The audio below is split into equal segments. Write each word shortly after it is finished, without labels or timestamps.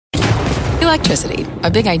Electricity, a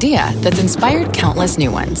big idea that's inspired countless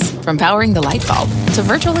new ones. From powering the light bulb to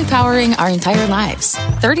virtually powering our entire lives.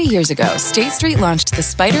 30 years ago, State Street launched the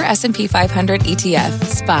Spider S&P 500 ETF,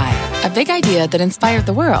 SPY. A big idea that inspired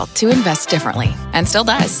the world to invest differently. And still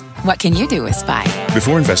does. What can you do with SPY?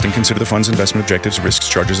 Before investing, consider the fund's investment objectives, risks,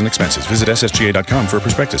 charges, and expenses. Visit ssga.com for a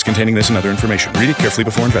prospectus containing this and other information. Read it carefully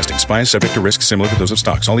before investing. SPY is subject to risks similar to those of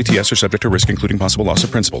stocks. All ETFs are subject to risk, including possible loss of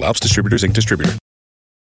principal. Alps Distributors, Inc. Distributor.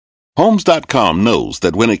 Homes.com knows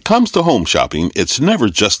that when it comes to home shopping, it's never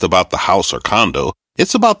just about the house or condo.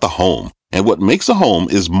 It's about the home. And what makes a home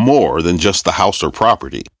is more than just the house or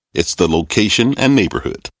property. It's the location and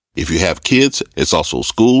neighborhood. If you have kids, it's also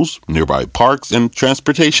schools, nearby parks, and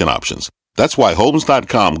transportation options. That's why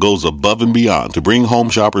Homes.com goes above and beyond to bring home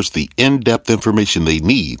shoppers the in-depth information they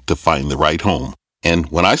need to find the right home. And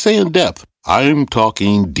when I say in-depth, I'm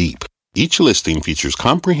talking deep. Each listing features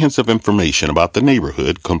comprehensive information about the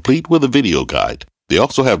neighborhood, complete with a video guide. They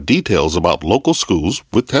also have details about local schools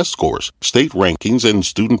with test scores, state rankings, and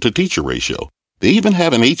student-to-teacher ratio. They even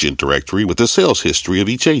have an agent directory with the sales history of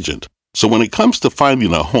each agent. So when it comes to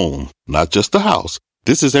finding a home, not just a house,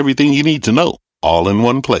 this is everything you need to know, all in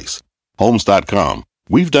one place. Homes.com.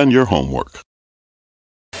 We've done your homework.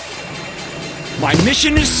 My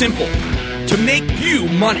mission is simple: to make you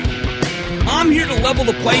money. I'm here to level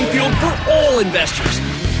the playing field for all investors.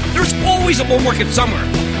 There's always a bull market somewhere,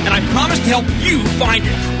 and I promise to help you find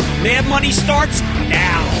it. Mad Money starts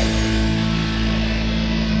now.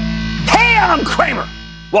 Hey, I'm Cramer.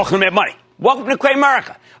 Welcome to Mad Money. Welcome to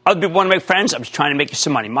Cramerica. Other people want to make friends. I'm just trying to make you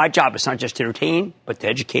some money. My job is not just to entertain, but to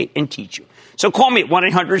educate and teach you. So call me at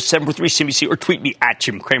 1-800-743-CBC or tweet me at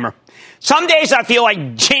Jim Cramer. Some days I feel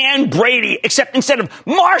like Jan Brady, except instead of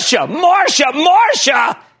Marsha,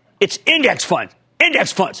 it's index funds,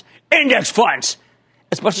 index funds, index funds.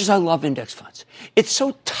 As much as I love index funds, it's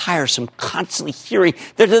so tiresome constantly hearing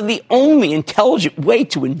that they're the only intelligent way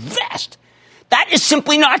to invest. That is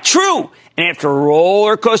simply not true. And after a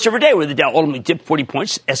roller coaster of a day where the Dow ultimately dipped 40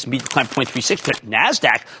 points, S&P declined 0.36%, but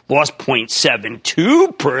NASDAQ lost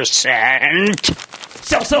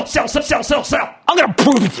 0.72%. Sell. I'm going to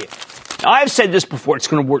prove it to you. Now, I've said this before. It's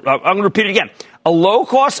going to work. I'm going to repeat it again. A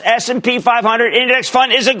low-cost S&P 500 index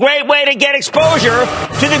fund is a great way to get exposure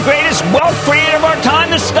to the greatest wealth creator of our time,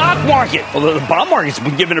 the stock market. Although the bond market's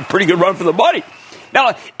been given a pretty good run for the money.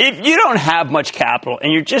 Now, if you don't have much capital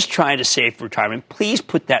and you're just trying to save for retirement, please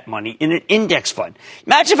put that money in an index fund.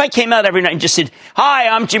 Imagine if I came out every night and just said, "Hi,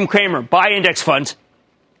 I'm Jim Cramer. Buy index funds.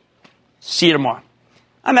 See you tomorrow."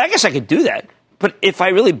 I mean, I guess I could do that. But if I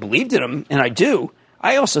really believed in them, and I do,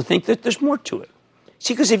 I also think that there's more to it.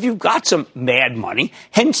 See, because if you've got some mad money,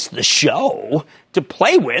 hence the show, to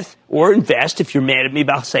play with or invest, if you're mad at me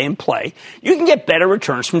about saying play, you can get better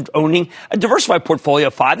returns from owning a diversified portfolio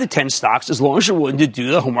of 5 to 10 stocks as long as you're willing to do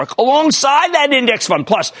the homework alongside that index fund.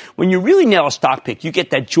 Plus, when you really nail a stock pick, you get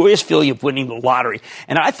that joyous feeling of winning the lottery.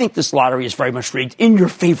 And I think this lottery is very much rigged in your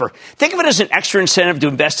favor. Think of it as an extra incentive to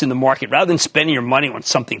invest in the market rather than spending your money on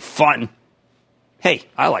something fun. Hey,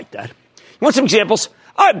 I like that. You want some examples?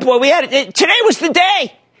 All right, boy, today was the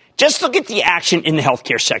day. Just look at the action in the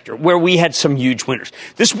healthcare sector, where we had some huge winners.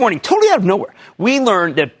 This morning, totally out of nowhere, we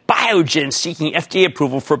learned that Biogen is seeking FDA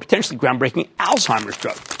approval for a potentially groundbreaking Alzheimer's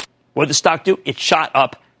drug. What did the stock do? It shot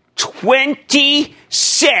up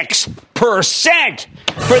 26%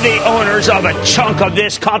 for the owners of a chunk of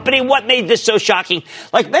this company. What made this so shocking?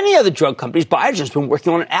 Like many other drug companies, Biogen has been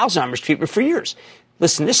working on an Alzheimer's treatment for years.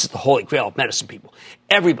 Listen, this is the holy grail of medicine, people.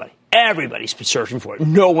 Everybody's been searching for it.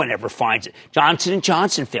 No one ever finds it. Johnson &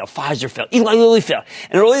 Johnson failed. Pfizer failed. Eli Lilly failed.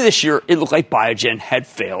 And earlier this year, it looked like Biogen had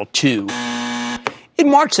failed, too. In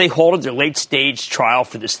March, they halted their late-stage trial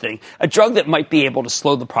for this thing, a drug that might be able to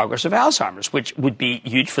slow the progress of Alzheimer's, which would be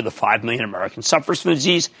huge for the 5 million Americans suffers from the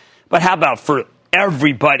disease. But how about for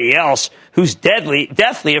everybody else who's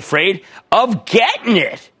deathly afraid of getting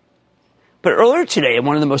it? But earlier today, in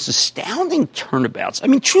one of the most astounding turnabouts, I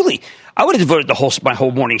mean, truly, I would have devoted my whole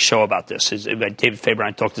morning show about this. David Faber and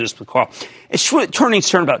I talked to this with Carl. It's truly turning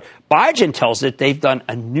turnabout. Biogen tells that they've done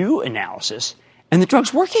a new analysis, and the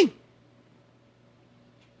drug's working.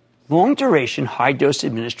 Long-duration, high-dose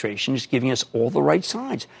administration is giving us all the right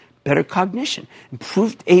signs. Better cognition,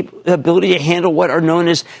 improved ability to handle what are known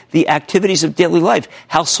as the activities of daily life,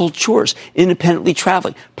 household chores, independently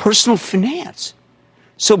traveling, personal finance.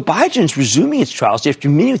 So Biogen's resuming its trials after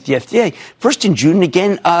meeting with the FDA, first in June and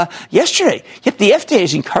again yesterday. Yet the FDA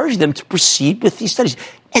has encouraged them to proceed with these studies.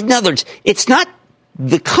 In other words, it's not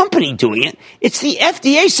the company doing it. It's the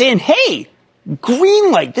FDA saying, hey,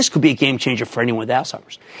 green light. This could be a game changer for anyone with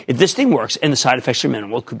Alzheimer's. If this thing works and the side effects are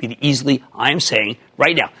minimal, it could be I am saying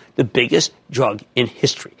right now, the biggest drug in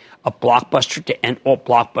history. A blockbuster to end all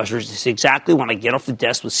blockbusters. This is exactly when I get off the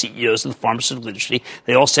desk with CEOs of the pharmaceutical industry.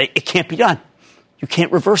 They all say, it can't be done. You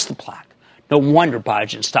can't reverse the plaque. No wonder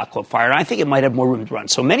Biogen stock caught fire. And I think it might have more room to run.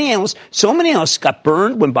 So many analysts got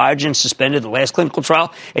burned when Biogen suspended the last clinical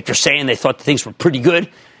trial after saying they thought the things were pretty good,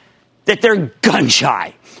 that they're gun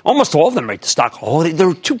shy. Almost all of them rate the stock. Oh,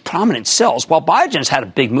 they're two prominent sells, while Biogen's had a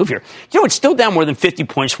big move here. It's still down more than 50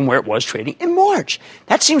 points from where it was trading in March.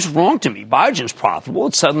 That seems wrong to me. Biogen's profitable.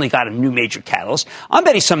 It suddenly got a new major catalyst. I'm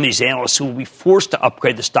betting some of these analysts who will be forced to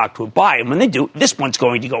upgrade the stock to a buy. And when they do, this one's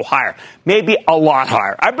going to go higher, maybe a lot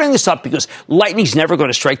higher. I bring this up because lightning's never going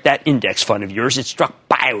to strike that index fund of yours. It struck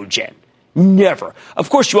Biogen. Never. Of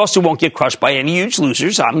course, you also won't get crushed by any huge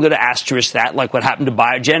losers. I'm going to asterisk that, like what happened to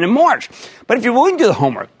Biogen in March. But if you're willing to do the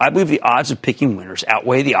homework, I believe the odds of picking winners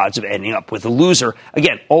outweigh the odds of ending up with a loser,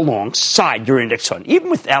 again, alongside your index fund. Even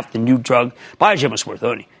without the new drug, Biogen was worth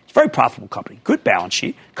owning. It's a very profitable company, good balance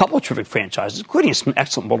sheet, a couple of terrific franchises, including some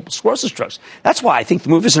excellent multiple sclerosis drugs. That's why I think the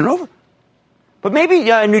move isn't over. But maybe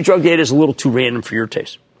new drug data is a little too random for your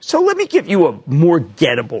taste. So let me give you a more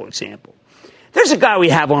gettable example. There's a guy we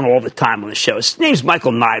have on all the time on the show. His name's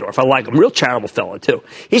Michael Neidorf. I like him. Real charitable fellow, too.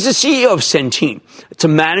 He's the CEO of Centene. It's a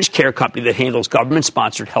managed care company that handles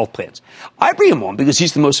government-sponsored health plans. I bring him on because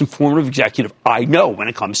he's the most informative executive I know when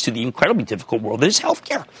it comes to the incredibly difficult world that is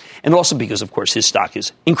healthcare. And also because, of course, his stock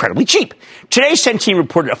is incredibly cheap. Today, Centene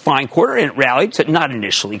reported a fine quarter, and it rallied. Not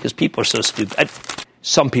initially, because people are so stupid.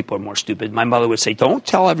 Some people are more stupid. My mother would say, don't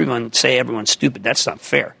say everyone's stupid. That's not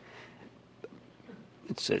fair.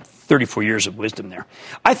 It's 34 years of wisdom there.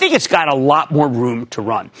 I think it's got a lot more room to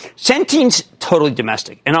run. Centene's totally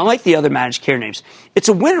domestic, and unlike the other managed care names, it's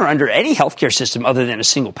a winner under any healthcare system other than a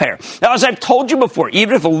single payer. Now, as I've told you before,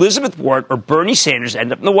 even if Elizabeth Warren or Bernie Sanders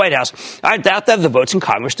end up in the White House, I doubt they have the votes in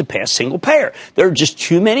Congress to pass single payer. There are just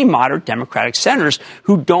too many moderate Democratic senators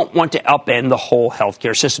who don't want to upend the whole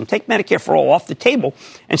healthcare system. Take Medicare for all off the table,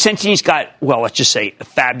 and Centene's got, well, let's just say, a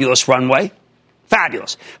fabulous runway.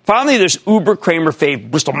 Fabulous. Finally, there's Uber Cramer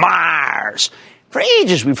fave Bristol Myers. For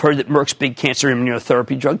ages, we've heard that Merck's big cancer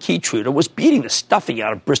immunotherapy drug, Keytruda, was beating the stuffing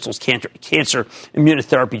out of Bristol's cancer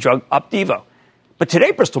immunotherapy drug, Opdivo. But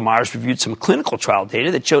today, Bristol Myers reviewed some clinical trial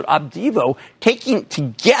data that showed Opdivo, taken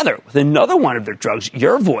together with another one of their drugs,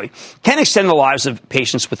 Yervoy, can extend the lives of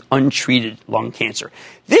patients with untreated lung cancer.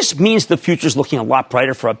 This means the future is looking a lot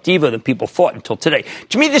brighter for Opdivo than people thought until today.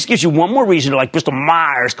 To me, this gives you one more reason to like Bristol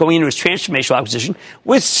Myers going into its transformational acquisition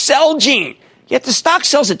with Celgene. Yet the stock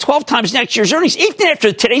sells at 12 times next year's earnings, even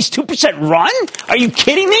after today's 2% run? Are you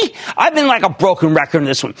kidding me? I've been like a broken record on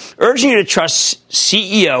this one, urging you to trust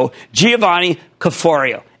CEO Giovanni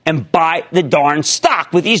Caforio and buy the darn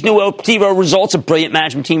stock. With these new Opdivo results, a brilliant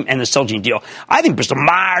management team, and the Celgene deal, I think Bristol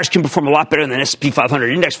Myers can perform a lot better than the S&P 500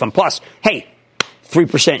 index fund. Plus, hey,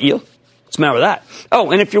 3% yield. What's the matter with that?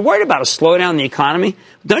 Oh, and if you're worried about a slowdown in the economy,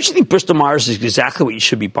 don't you think Bristol Myers is exactly what you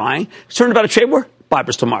should be buying? Concerned about a trade war? Buy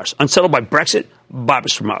Bristol Myers. Unsettled by Brexit? Buy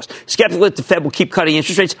Bristol Myers. Skeptical that the Fed will keep cutting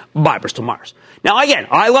interest rates? Buy Bristol Myers. Now, again,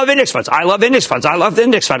 I love index funds. I love index funds. I love the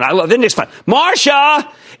index fund. I love the index fund. Marsha!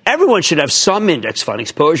 Everyone should have some index fund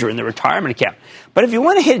exposure in their retirement account. But if you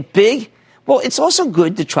want to hit big, well, it's also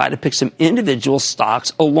good to try to pick some individual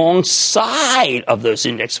stocks alongside of those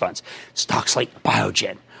index funds. Stocks like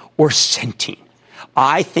Biogen or Centene.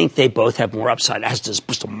 I think they both have more upside, as does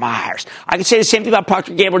Bristol Myers. I could say the same thing about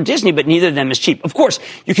Procter & Gamble or Disney, but neither of them is cheap. Of course,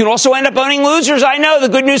 you can also end up owning losers. I know the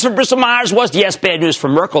good news for Bristol Myers was, yes, bad news for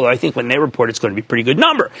Merck, although I think when they report it's going to be a pretty good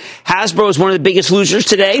number. Hasbro is one of the biggest losers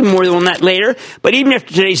today, more on that later. But even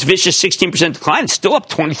after today's vicious 16% decline, it's still up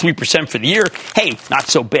 23% for the year. Hey, not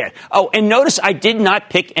so bad. Oh, and notice I did not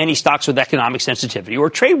pick any stocks with economic sensitivity or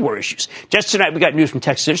trade war issues. Just tonight, we got news from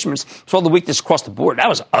Texas Instruments. It's all the weakness across the board. That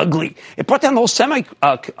was ugly. It brought down the whole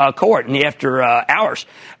cohort in the after hours.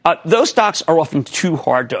 Those stocks are often too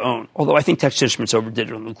hard to own, although I think Texas Instruments overdid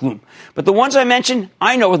it on the gloom. But the ones I mentioned,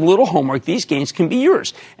 I know with a little homework, these gains can be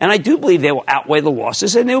yours. And I do believe they will outweigh the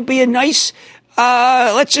losses, and it will be a nice,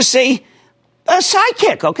 let's just say, a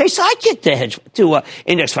sidekick, okay? Sidekick to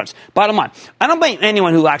index funds. Bottom line, I don't blame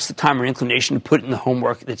anyone who lacks the time or inclination to put in the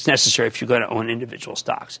homework that's necessary if you're going to own individual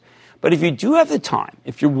stocks. But if you do have the time,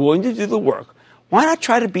 if you're willing to do the work, why not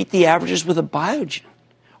try to beat the averages with a Biogen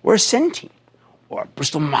or a Centene or a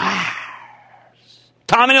Bristol Myers?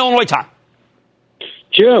 Tom in Illinois. Tom.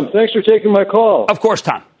 Jim, thanks for taking my call. Of course,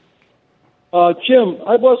 Tom. Jim,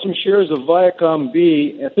 I bought some shares of Viacom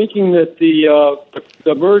B, thinking that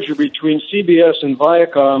the merger between CBS and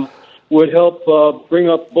Viacom would help bring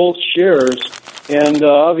up both shares, and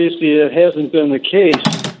obviously it hasn't been the case.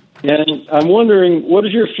 And I'm wondering, what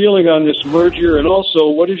is your feeling on this merger? And also,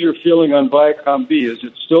 what is your feeling on Viacom B? Is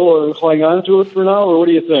it still hang on to it for now, or what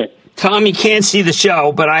do you think? Tom, you can't see the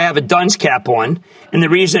show, but I have a dunce cap on. And the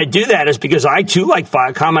reason I do that is because I, too, like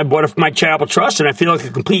Viacom. I bought it for my charitable trust, and I feel like a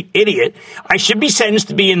complete idiot. I should be sentenced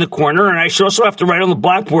to be in the corner, and I should also have to write on the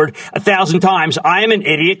blackboard 1,000 times, I am an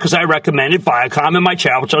idiot because I recommended Viacom, and my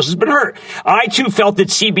charitable trust has been hurt. I, too, felt that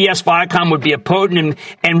CBS Viacom would be a potent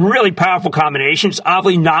and really powerful combination. It's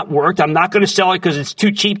obviously not worked. I'm not going to sell it because it's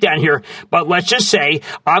too cheap down here. But let's just say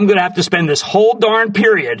I'm going to have to spend this whole darn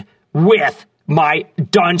period with my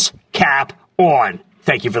dunce cap on.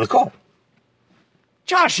 Thank you for the call.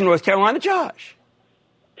 Josh in North Carolina. Josh.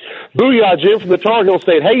 Booyah, Jim from the Tar Heel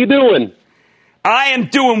State. How you doing? I am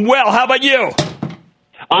doing well. How about you?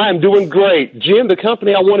 I am doing great. Jim, the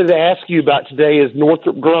company I wanted to ask you about today is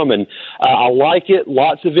Northrop Grumman. I like it.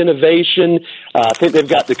 Lots of innovation. I think they've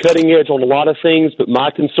got the cutting edge on a lot of things, but my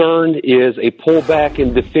concern is a pullback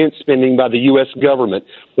in defense spending by the U.S. government.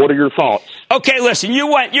 What are your thoughts? Okay, listen,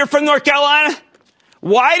 you're from North Carolina?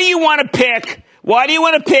 Why do you want to pick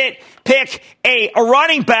a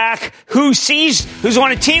running back who's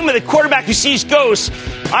on a team with a quarterback who sees ghosts?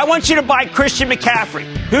 I want you to buy Christian McCaffrey.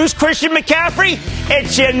 Who's Christian McCaffrey?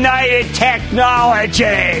 It's United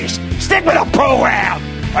Technologies. Stick with the program.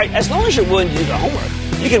 All right, as long as you're willing to do the homework,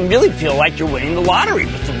 you can really feel like you're winning the lottery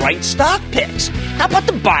with the right stock picks. How about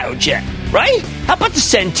the Biojet, right? How about the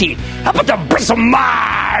Centene? How about the Bristol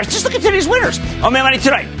Myers? Just look at today's winners. Oh, man, money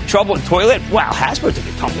tonight. Trouble in toilet. Wow, Hasbro took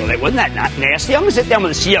a tumble today. Wasn't that not nasty? I'm going to sit down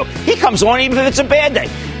with the CEO. He comes on even if it's a bad day.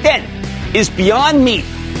 Then, is Beyond Meat,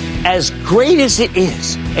 as great as it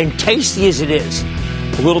is and tasty as it is,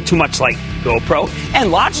 a little too much like GoPro?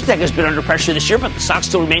 And Logitech has been under pressure this year, but the stock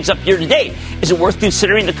still remains up year to date. Is it worth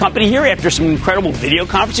considering the company here after some incredible video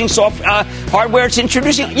conferencing hardware it's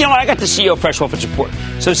introducing? You know, I got the CEO Fresh Office report.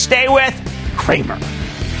 So stay with Cramer.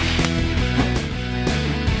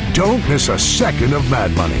 Don't miss a second of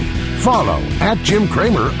Mad Money. Follow @Jim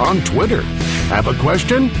Cramer on Twitter. Have a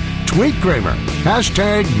question? Tweet Cramer.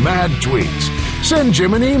 #MadTweets. Send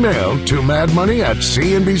Jim an email to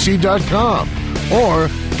madmoney@cnbc.com or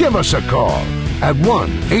give us a call at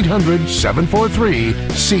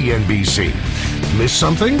 1-800-743-CNBC. Miss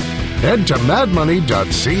something? Head to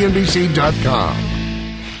madmoney.cnbc.com.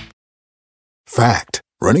 Fact.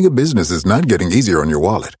 Running a business is not getting easier on your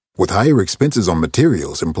wallet. With higher expenses on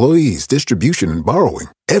materials, employees, distribution, and borrowing,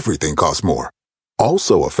 everything costs more.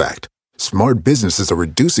 Also a fact. Smart businesses are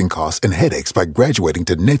reducing costs and headaches by graduating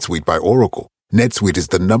to NetSuite by Oracle. NetSuite is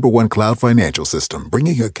the #1 cloud financial system,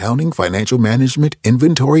 bringing accounting, financial management,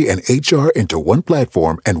 inventory, and HR into one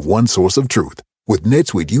platform and one source of truth. With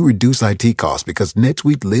NetSuite, you reduce IT costs because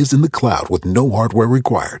NetSuite lives in the cloud with no hardware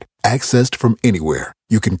required. Accessed from anywhere,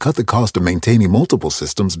 you can cut the cost of maintaining multiple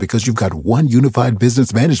systems because you've got one unified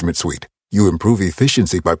business management suite. You improve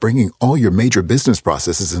efficiency by bringing all your major business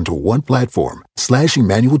processes into one platform, slashing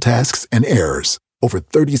manual tasks and errors. Over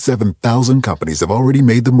 37,000 companies have already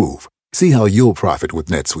made the move. See how you'll profit with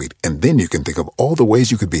NetSuite, and then you can think of all the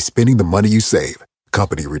ways you could be spending the money you save.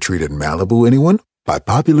 Company retreat in Malibu, anyone? By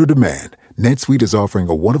popular demand, NetSuite is offering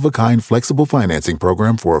a one-of-a-kind flexible financing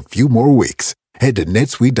program for a few more weeks. Head to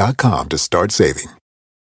netsuite.com to start saving.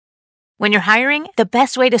 When you're hiring, the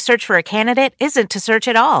best way to search for a candidate isn't to search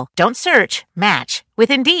at all. Don't search, match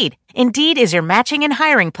with Indeed. Indeed is your matching and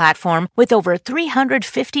hiring platform with over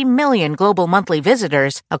 350 million global monthly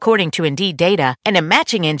visitors, according to Indeed data, and a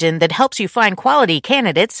matching engine that helps you find quality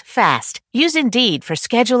candidates fast. Use Indeed for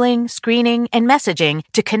scheduling, screening, and messaging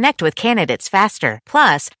to connect with candidates faster.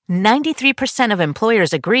 Plus, 93% of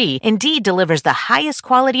employers agree Indeed delivers the highest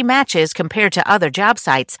quality matches compared to other job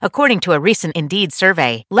sites, according to a recent Indeed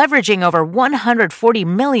survey. Leveraging over 140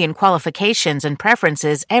 million qualifications and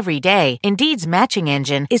preferences every day, Indeed's matching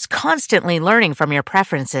engine is constantly learning from your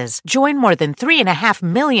preferences. Join more than 3.5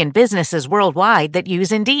 million businesses worldwide that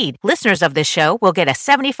use Indeed. Listeners of this show will get a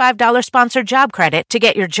 $75 sponsored job credit to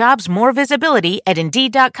get your jobs more visibility at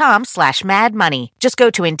Indeed.com/madmoney. Just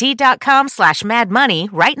go to Indeed.com/madmoney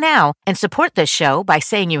right now and support this show by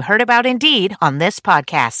saying you heard about Indeed on this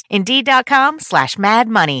podcast.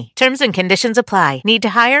 Indeed.com/madmoney. Terms and conditions apply. Need to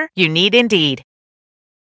hire? You need Indeed.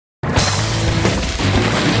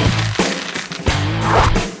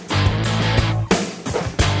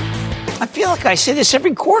 I feel like I say this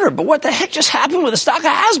every quarter, but what the heck just happened with the stock of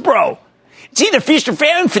Hasbro? It's either feast or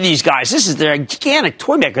famine for these guys. This is their gigantic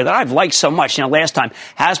toy maker that I've liked so much. Last time,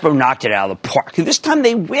 Hasbro knocked it out of the park. And this time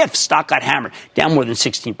they whiffed. Stock got hammered, down more than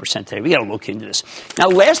 16% today. We got to look into this. Now,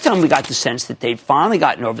 last time we got the sense that they'd finally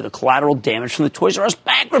gotten over the collateral damage from the Toys R Us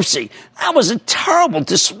bankruptcy. That was a terrible,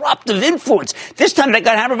 disruptive influence. This time they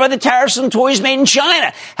got hammered by the tariffs on toys made in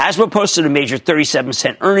China. Hasbro posted a major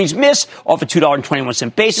 37-cent earnings miss off a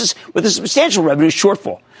 $2.21 basis with a substantial revenue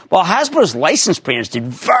shortfall. While Hasbro's licensed brands did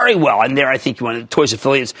very well, and there I think one of the toys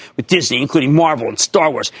affiliates with Disney, including Marvel and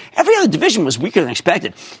Star Wars, every other division was weaker than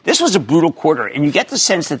expected. This was a brutal quarter, and you get the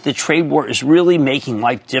sense that the trade war is really making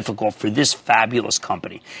life difficult for this fabulous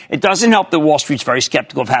company. It doesn't help that Wall Street's very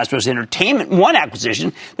skeptical of Hasbro's Entertainment One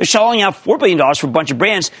acquisition. They're shelling out $4 billion for a bunch of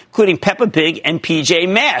brands, including Peppa Pig and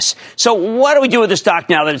PJ Masks. So what do we do with the stock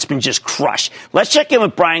now that it's been just crushed? Let's check in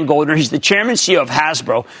with Brian Goldner. He's the chairman and CEO of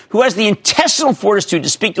Hasbro, who has the intestinal fortitude to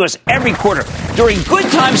speak to us every quarter during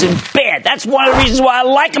good times and bad. That's one of the reasons why I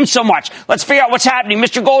like him so much. Let's figure out what's happening.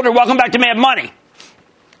 Mr. Goldner, welcome back to Mad Money.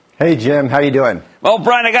 Hey, Jim. How you doing? Well,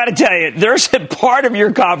 Brian, I got to tell you, there's a part of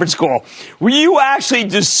your conference call where you actually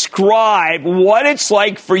describe what it's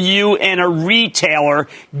like for you and a retailer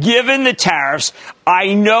given the tariffs.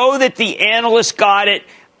 I know that the analysts got it.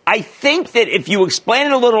 I think that if you explain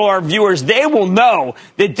it a little to our viewers, they will know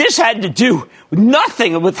that this had to do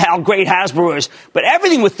nothing with how great Hasbro is, but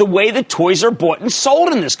everything with the way the toys are bought and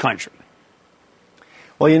sold in this country.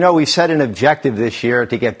 Well, we set an objective this year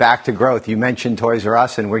to get back to growth. You mentioned Toys R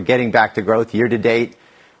Us, and we're getting back to growth. Year to date,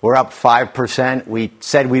 we're up 5%. We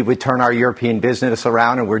said we would turn our European business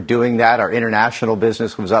around, and we're doing that. Our international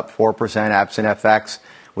business was up 4%, absent FX,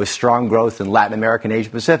 with strong growth in Latin America and Asia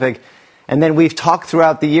Pacific. And then we've talked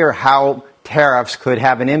throughout the year how tariffs could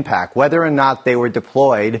have an impact, whether or not they were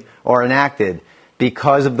deployed or enacted,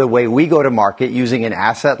 because of the way we go to market using an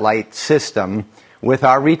asset-light system with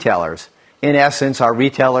our retailers. In essence, our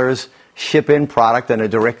retailers ship in product on a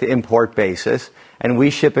direct import basis, and we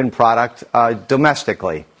ship in product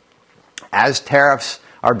domestically. As tariffs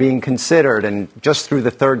are being considered, and just through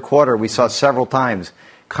the third quarter, we saw several times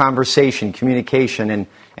conversation, communication,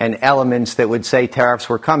 and elements that would say tariffs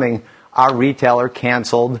were coming. Our retailer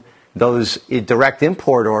canceled those direct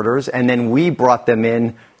import orders, and then we brought them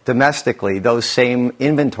in domestically, those same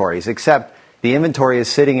inventories, except the inventory is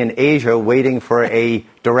sitting in Asia waiting for a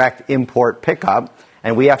direct import pickup,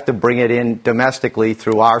 and we have to bring it in domestically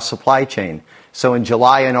through our supply chain. So in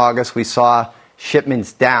July and August, we saw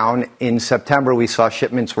shipments down. In September, we saw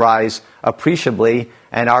shipments rise appreciably,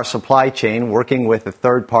 and our supply chain, working with a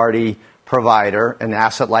third-party provider, an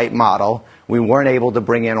asset-light model, we weren't able to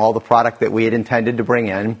bring in all the product that we had intended to bring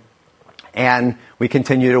in, and we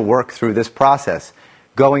continue to work through this process.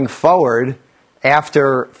 Going forward,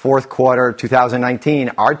 after fourth quarter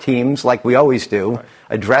 2019, our teams, like we always do,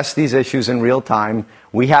 address these issues in real time.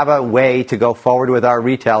 We have a way to go forward with our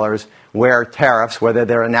retailers where tariffs, whether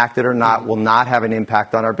they're enacted or not, will not have an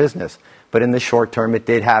impact on our business. But in the short term, it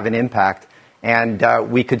did have an impact,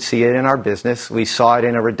 and we could see it in our business. We saw it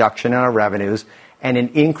in a reduction in our revenues and an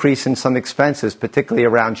increase in some expenses, particularly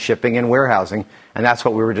around shipping and warehousing. And that's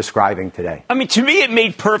what we were describing today. I mean, to me, it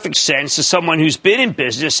made perfect sense as someone who's been in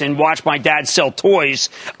business and watched my dad sell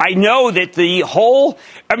toys. I know that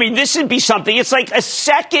this would be something, it's like a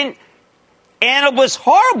second Annablis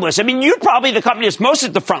Horribilis. I mean, you're probably the company that's most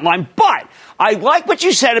at the front line, but I like what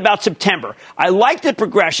you said about September. I like the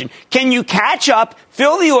progression. Can you catch up,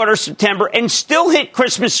 fill the order September, and still hit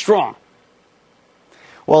Christmas strong?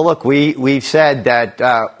 Well, look, we've said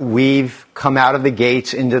that we've come out of the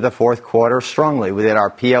gates into the fourth quarter strongly. That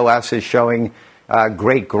our POS is showing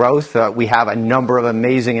great growth. We have a number of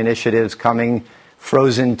amazing initiatives coming.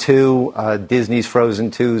 Frozen 2, Disney's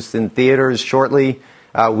Frozen 2's in theaters shortly.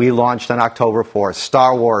 We launched on October 4th.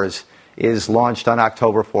 Star Wars is launched on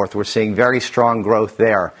October 4th. We're seeing very strong growth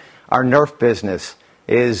there. Our Nerf business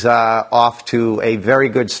is off to a very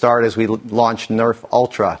good start as we launched Nerf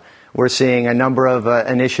Ultra. We're seeing a number of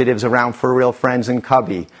initiatives around For Real Friends and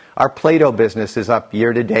Cubby. Our Play-Doh business is up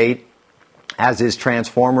year to date, as is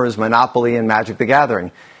Transformers, Monopoly, and Magic the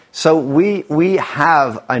Gathering. So we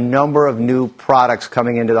have a number of new products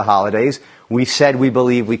coming into the holidays. We said we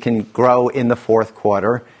believe we can grow in the fourth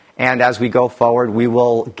quarter. And as we go forward, we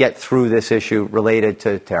will get through this issue related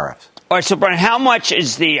to tariffs. All right, so Brian, how much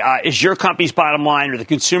is your company's bottom line or the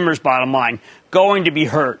consumer's bottom line going to be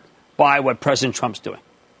hurt by what President Trump's doing?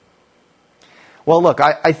 Well, look,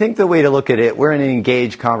 I think the way to look at it, we're in an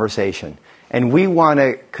engaged conversation. And we want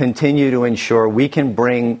to continue to ensure we can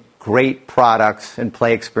bring great products and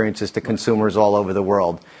play experiences to consumers all over the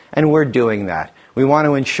world. And we're doing that. We want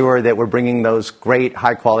to ensure that we're bringing those great,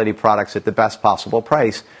 high-quality products at the best possible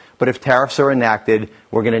price. But if tariffs are enacted,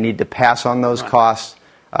 we're going to need to pass on those costs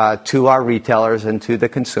to our retailers and to the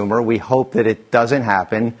consumer. We hope that it doesn't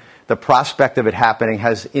happen. The prospect of it happening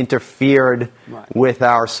has interfered with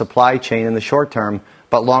our supply chain in the short term,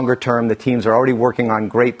 but longer term, the teams are already working on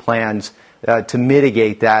great plans to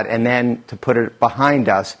mitigate that and then to put it behind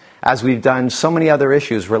us, as we've done so many other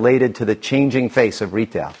issues related to the changing face of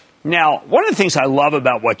retail. Now, one of the things I love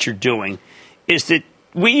about what you're doing is that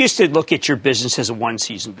we used to look at your business as a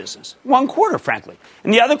one-season business, one quarter, frankly.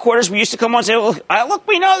 And the other quarters, we used to come on and say, look,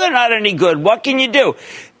 we know they're not any good. What can you do?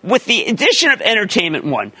 With the addition of Entertainment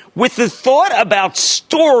One, with the thought about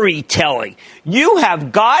storytelling, you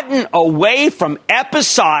have gotten away from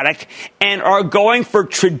episodic and are going for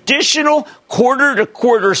traditional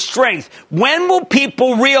quarter-to-quarter strength. When will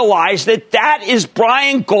people realize that that is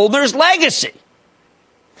Brian Goldner's legacy?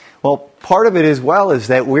 Well, part of it as well is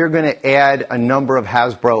that we're going to add a number of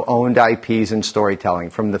Hasbro-owned IPs and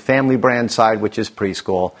storytelling, from the family brand side, which is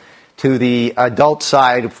preschool, to the adult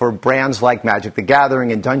side for brands like Magic the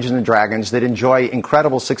Gathering and Dungeons & Dragons that enjoy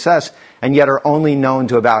incredible success and yet are only known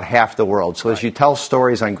to about half the world. So as you tell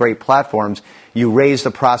stories on great platforms, you raise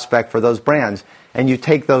the prospect for those brands, and you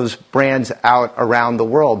take those brands out around the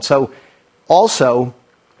world. So also,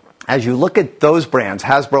 as you look at those brands,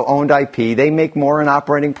 Hasbro-owned IP, they make more in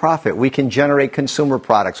operating profit. We can generate consumer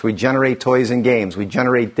products. We generate toys and games. We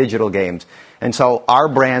generate digital games. And so our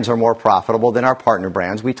brands are more profitable than our partner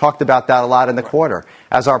brands. We talked about that a lot in the quarter.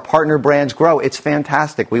 As our partner brands grow, it's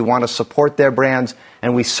fantastic. We want to support their brands,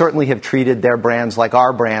 and we certainly have treated their brands like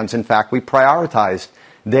our brands. In fact, we prioritized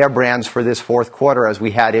their brands for this fourth quarter as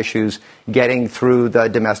we had issues getting through the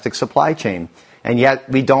domestic supply chain. And yet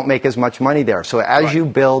we don't make as much money there. So as you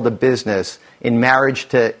build a business in marriage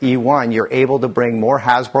to E1, you're able to bring more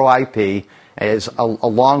Hasbro IP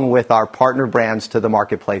along with our partner brands to the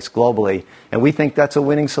marketplace globally. And we think that's a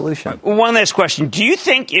winning solution. One last question. Do you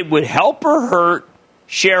think it would help or hurt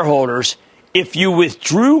shareholders if you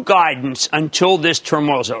withdrew guidance until this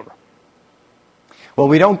turmoil is over? Well,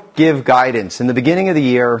 we don't give guidance. In the beginning of the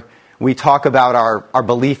year, we talk about our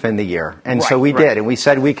belief in the year. And so we did. And we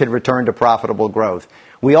said we could return to profitable growth.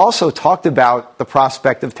 We also talked about the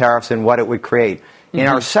prospect of tariffs and what it would create. In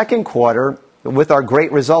our second quarter, with our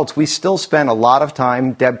great results, we still spent a lot of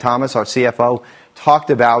time. Deb Thomas, our CFO, talked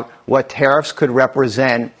about what tariffs could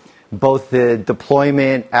represent, both the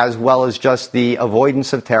deployment as well as just the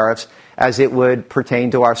avoidance of tariffs as it would pertain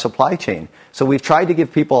to our supply chain. So we've tried to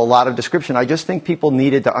give people a lot of description. I just think people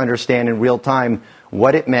needed to understand in real time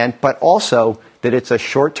what it meant, but also that it's a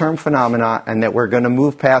short-term phenomena and that we're going to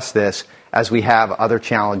move past this as we have other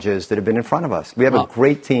challenges that have been in front of us. We have a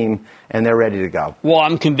great team, and they're ready to go. Well,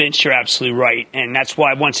 I'm convinced you're absolutely right, and that's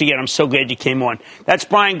why, once again, I'm so glad you came on. That's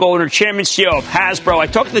Brian Goldner, Chairman and CEO of Hasbro. I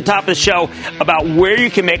talked at the top of the show about where you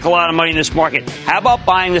can make a lot of money in this market. How about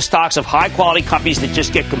buying the stocks of high-quality companies that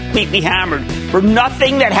just get completely hammered for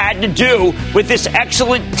nothing that had to do with this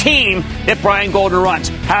excellent team that Brian Goldner runs?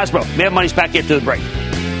 Hasbro. Mad Money's back after the break.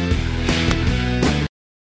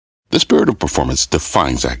 The spirit of performance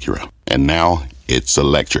defines Acura, and now it's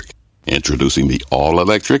electric. Introducing the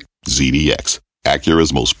all-electric ZDX,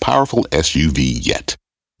 Acura's most powerful SUV yet.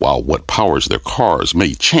 While what powers their cars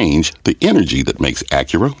may change, the energy that makes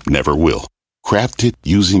Acura never will. Crafted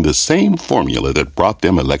using the same formula that brought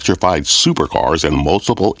them electrified supercars and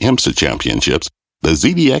multiple IMSA championships, the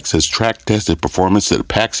ZDX has track-tested performance that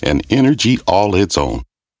packs an energy all its own.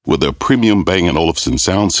 With a premium Bang & Olufsen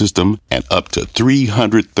sound system and up to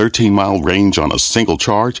 313-mile range on a single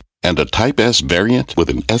charge, and a Type S variant with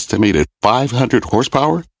an estimated 500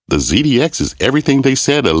 horsepower, the ZDX is everything they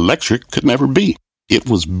said electric could never be. It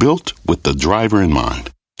was built with the driver in mind,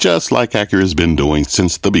 just like Acura's been doing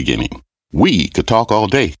since the beginning. We could talk all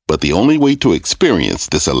day, but the only way to experience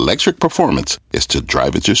this electric performance is to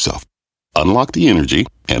drive it yourself. Unlock the energy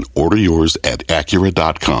and order yours at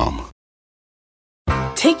Acura.com.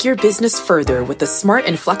 Take your business further with the smart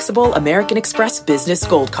and flexible American Express Business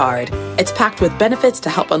Gold Card. It's packed with benefits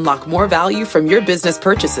to help unlock more value from your business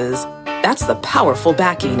purchases. That's the powerful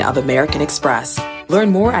backing of American Express.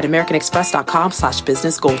 Learn more at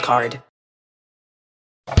americanexpress.com/business gold card.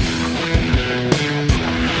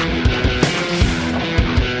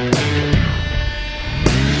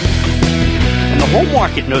 And the whole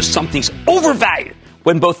market knows something's overvalued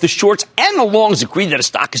when both the shorts and the longs agree that a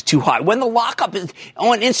stock is too high, when the lockup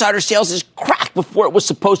on insider sales is cracked before it was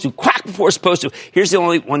supposed to, Here's the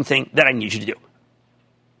only one thing that I need you to do.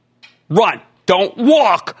 Run. Don't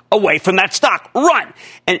walk away from that stock. Run.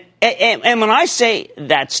 And when I say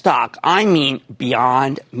that stock, I mean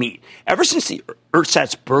Beyond Meat. Ever since the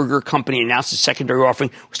Ersatz Burger Company announced its secondary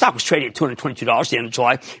offering, the stock was trading at $222 at the end of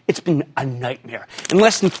July. It's been a nightmare. In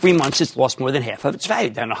less than 3 months, it's lost more than half of its value,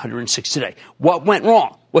 down to $106 today. What went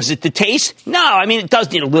wrong? Was it the taste? No, I mean, it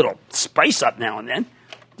does need a little spice up now and then.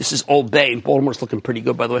 This is Old Bay, and Baltimore's looking pretty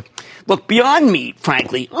good, by the way. Look, Beyond Meat,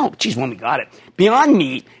 frankly, when we got it. Beyond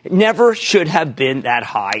Meat never should have been that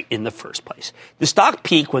high in the first place. The stock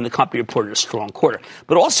peaked when the company reported a strong quarter,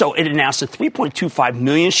 but also it announced a 3.25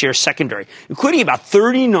 million share secondary, including about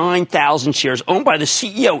 39,000 shares owned by the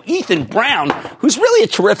CEO, Ethan Brown, who's really a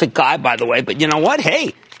terrific guy, by the way. But you know what?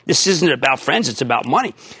 Hey, this isn't about friends. It's about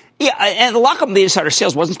money. Yeah, and the lockup of the insider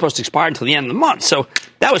sales wasn't supposed to expire until the end of the month, so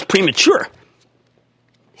that was premature.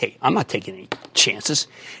 Hey, I'm not taking any chances.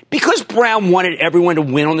 Because Brown wanted everyone to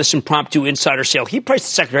win on this impromptu insider sale, he priced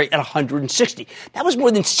the secondary at $160. That was more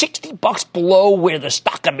than $60 below where the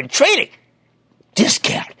stock had been trading.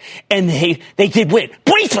 Discount. And they did win.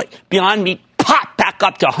 Briefly, Beyond Meat popped back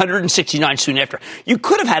up to $169 soon after. You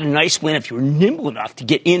could have had a nice win if you were nimble enough to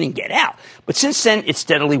get in and get out. But since then, it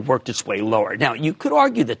steadily worked its way lower. Now, you could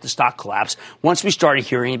argue that the stock collapsed once we started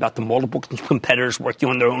hearing about the multiple competitors working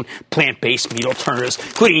on their own plant-based meat alternatives,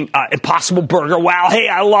 including Impossible Burger. Wow, hey,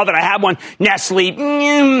 I love it. I have one. Nestle,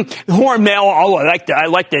 Hormel. Oh, I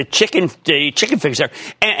like the chicken fingers there.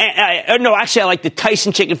 No, actually, I like the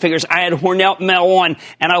Tyson chicken fingers. I had Hormel on,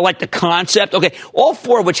 and I like the concept. Okay, all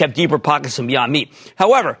four of which have deeper pockets than Beyond Meat.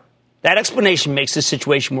 However, that explanation makes the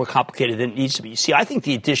situation more complicated than it needs to be. You see, I think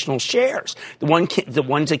the additional shares, the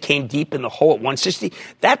ones that came deep in the hole at 160,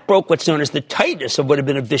 that broke what's known as the tightness of what had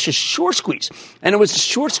been a vicious short squeeze. And it was the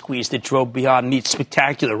short squeeze that drove Beyond Meat's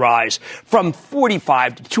spectacular rise from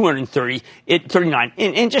 45 to 239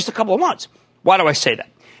 in just a couple of months. Why do I say that?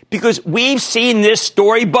 Because we've seen this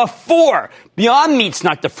story before. Beyond Meat's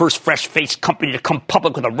not the first fresh-faced company to come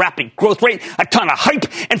public with a rapid growth rate, a ton of hype,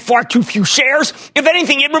 and far too few shares. If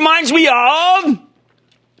anything, it reminds me of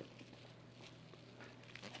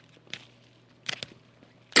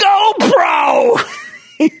GoPro!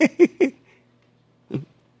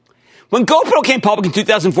 When GoPro came public in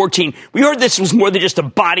 2014, we heard this was more than just a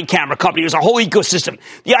body camera company. It was a whole ecosystem.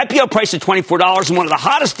 The IPO priced at $24 and one of the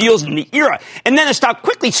hottest deals in the era. And then the stock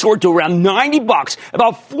quickly soared to around $90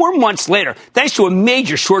 about 4 months later, thanks to a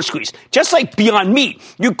major short squeeze. Just like Beyond Meat,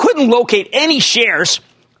 you couldn't locate any shares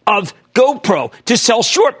of GoPro to sell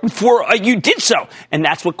short before you did so. And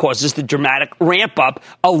that's what causes the dramatic ramp up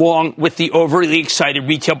along with the overly excited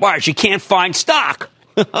retail buyers. You can't find stock.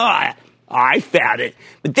 I found it.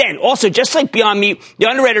 But then, also, just like Beyond Meat, the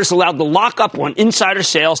underwriters allowed the lockup on insider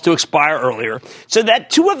sales to expire earlier so that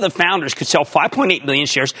two of the founders could sell 5.8 million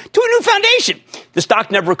shares to a new foundation. The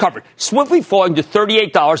stock never recovered, swiftly falling to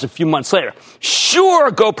 $38 a few months later.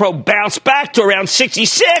 Sure, GoPro bounced back to around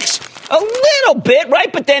 66, a little bit,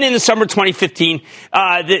 right? But then in the summer of 2015,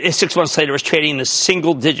 6 months later, it was trading in the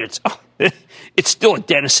single digits. Oh, it's still a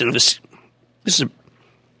denizen of this. This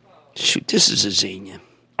is a Xenia.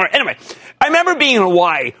 All right, anyway, I remember being in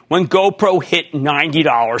Hawaii when GoPro hit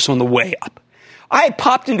 $90 on the way up. I had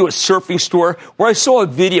popped into a surfing store where I saw a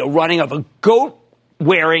video running of a goat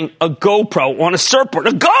wearing a GoPro on a surfboard.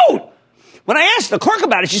 A goat! When I asked the clerk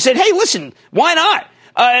about it, she said, hey, listen, why not?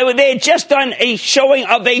 They had just done a showing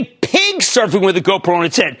of a pig surfing with a GoPro on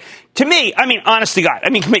its head. To me, I mean, honest to God, I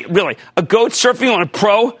mean, really, a goat surfing on a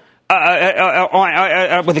pro with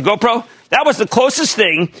a GoPro? That was the closest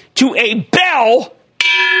thing to a bell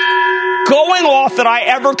going off that I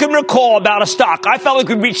ever can recall about a stock. I felt like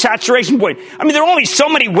we'd reached saturation point. I mean, there are only so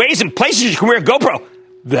many ways and places you can wear a GoPro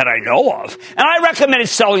that I know of. And I recommended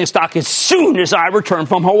selling the stock as soon as I returned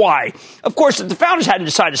from Hawaii. Of course, if the founders hadn't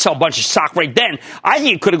decided to sell a bunch of stock right then, I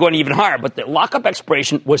think it could have gone even higher. But the lockup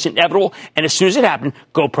expiration was inevitable, and as soon as it happened,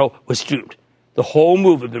 GoPro was doomed. The whole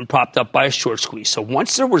move had been propped up by a short squeeze. So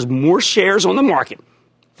once there was more shares on the market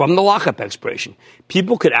from the lockup expiration,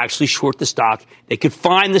 people could actually short the stock. They could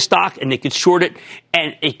find the stock and they could short it,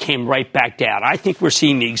 and it came right back down. I think we're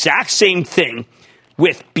seeing the exact same thing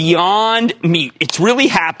with Beyond Meat. It's really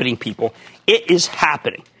happening, people. It is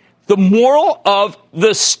happening. The moral of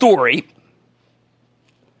the story,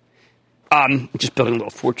 just building a little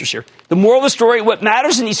fortress here. The moral of the story, what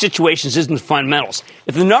matters in these situations isn't the fundamentals.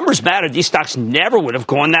 If the numbers mattered, these stocks never would have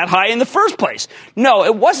gone that high in the first place. No,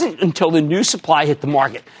 it wasn't until the new supply hit the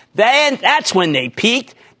market. Then that's when they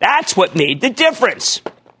peaked. That's what made the difference.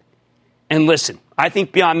 And listen, I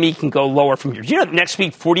think Beyond Meat can go lower from here. Do you know that next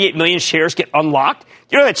week 48 million shares get unlocked?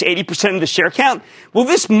 Do you know that's 80% of the share count? Will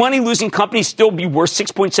this money-losing company still be worth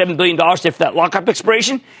 $6.7 billion after that lockup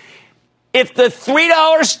expiration? if the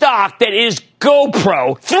 $3 stock that is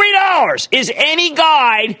GoPro, $3 is any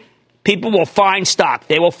guide, people will find stock.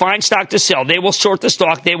 They will find stock to sell. They will short the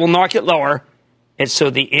stock. They will knock it lower. And so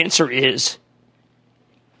the answer is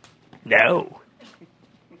no.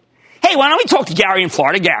 Hey, why don't we talk to Gary in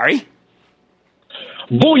Florida? Gary.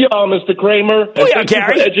 Booyah, Mr. Cramer. Booyah, and thank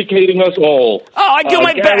Gary. you for educating us all. Oh, I do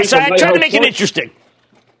my Gary best. I try to make it interesting.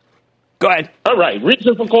 Go ahead. All right.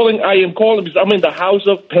 Reason for calling, I am calling because I'm in the house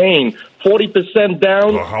of pain. 40%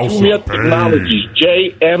 down. Jumia Technologies.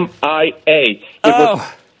 JMIA.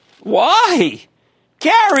 Why?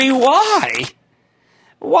 Gary, why?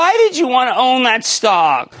 Why did you want to own that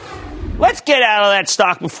stock? Let's get out of that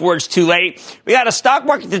stock before it's too late. We got a stock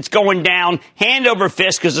market that's going down, hand over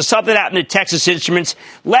fist, because of something happened to Texas Instruments.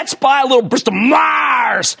 Let's buy a little Bristol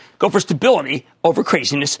Myers. Go for stability over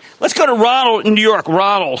craziness. Let's go to Ronald in New York.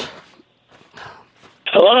 Ronald.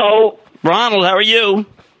 Hello. Ronald, how are you?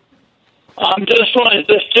 I'm just fine. Is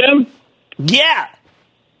this Jim? Yeah.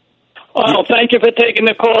 Well, thank you for taking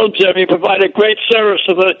the call, Jim. You provide a great service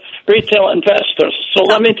to the retail investors. So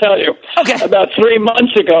let me tell you, about 3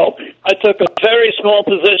 months ago, I took a very small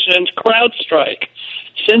position in CrowdStrike.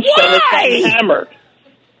 Since then, it's been hammered.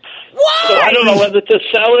 Why? So I don't know whether to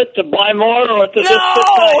sell it, to buy more, or to just sit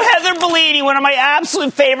tight. Heather Bellini, one of my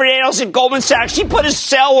absolute favorite analysts at Goldman Sachs, she put a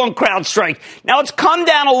sell on CrowdStrike. Now, it's come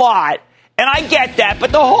down a lot. And I get that,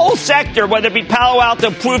 but the whole sector, whether it be Palo Alto,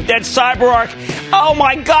 Proof-Dead, CyberArk, oh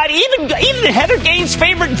my God, even Heather Gaines'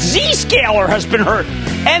 favorite Zscaler has been hurt.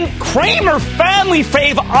 And Cramer family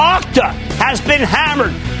fave Okta has been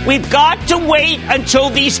hammered. We've got to wait until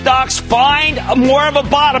these stocks find more of a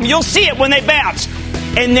bottom. You'll see it when they bounce.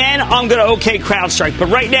 And then I'm going to okay CrowdStrike. But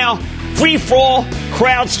right now, free for all,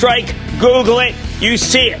 CrowdStrike, Google it, you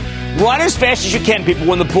see it. Run as fast as you can, people,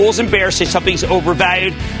 when the bulls and bears say something's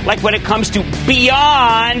overvalued, like when it comes to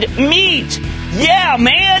Beyond Meat. Yeah,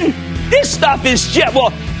 man, this stuff is just,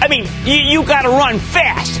 well, I mean, you got to run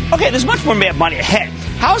fast. Okay, there's much more mad money ahead.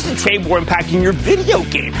 How is the trade war impacting your video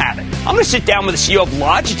game habit? I'm going to sit down with the CEO of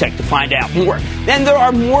Logitech to find out more. Then there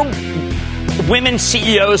are more women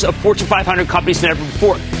CEOs of Fortune 500 companies than ever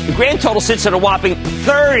before. The grand total sits at a whopping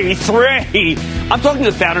 33. I'm talking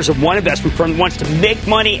to the founders of one investment firm that wants to make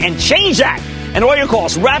money and change that. And all your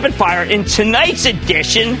calls rapid fire in tonight's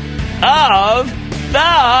edition of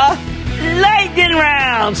the Lightning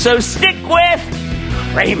Round. So stick with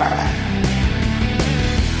Cramer.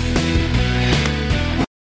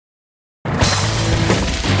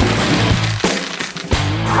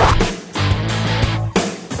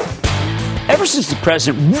 Ever since the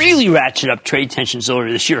president really ratcheted up trade tensions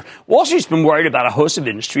earlier this year, Wall Street's been worried about a host of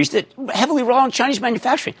industries that heavily rely on Chinese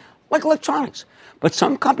manufacturing, like electronics. But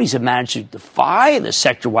some companies have managed to defy the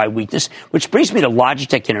sector-wide weakness, which brings me to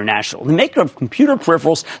Logitech International, the maker of computer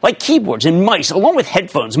peripherals like keyboards and mice, along with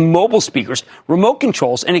headphones, mobile speakers, remote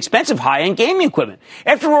controls, and expensive high-end gaming equipment.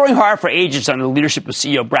 After roaring hard for ages under the leadership of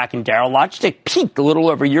CEO Bracken Darrell, Logitech peaked a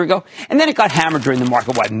little over a year ago, and then it got hammered during the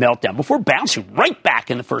market-wide meltdown before bouncing right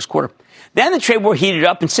back in the first quarter. Then the trade war heated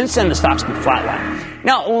up, and since then the stock's been flatlined.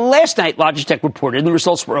 Now, last night, Logitech reported, and the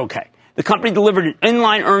results were okay. The company delivered an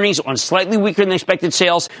inline earnings on slightly weaker than expected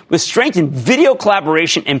sales, with strength in video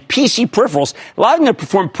collaboration and PC peripherals, allowing them to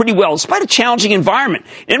perform pretty well despite a challenging environment.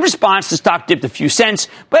 In response, the stock dipped a few cents,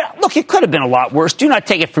 but look, it could have been a lot worse. Do not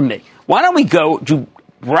take it from me. Why don't we go to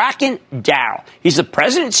Bracken Darrell? He's the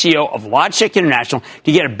president and CEO of Logitech International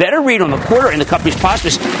to get a better read on the quarter and the company's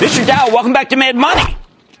prospects. Mr. Darrell, welcome back to Mad Money.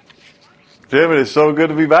 Jim, it is so good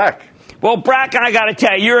to be back. Well, Bracken, I got to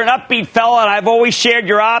tell you, you're an upbeat fella, and I've always shared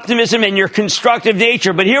your optimism and your constructive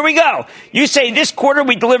nature. But here we go. You say this quarter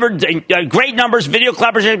we delivered great numbers, video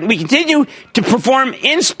collaboration. We continue to perform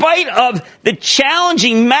in spite of the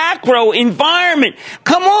challenging macro environment.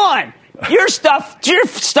 Come on. Your stuff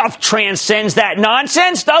transcends that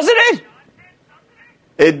nonsense, doesn't it?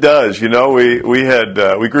 It does. You know, we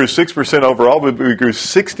grew 6% overall, but we grew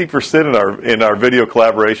 60% in our video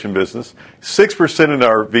collaboration business, 6% in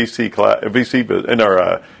our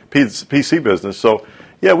PC business. So,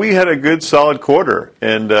 yeah, we had a good solid quarter,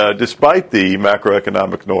 and despite the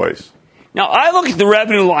macroeconomic noise. Now, I look at the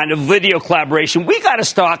revenue line of video collaboration. We got to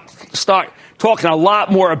start talking a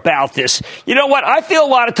lot more about this. You know what? I feel a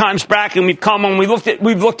lot of times, Bracken, we've come on, we've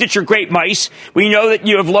looked at your great mice. We know that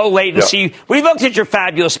you have low latency. Yep. We've looked at your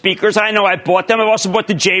fabulous speakers. I know I bought them. I've also bought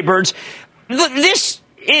the Jaybirds. This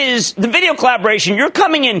is the video collaboration. You're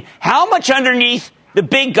coming in how much underneath the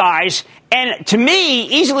big guys, and to me,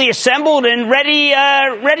 easily assembled and ready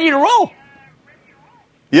to roll.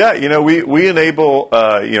 Yeah, you know, we enable,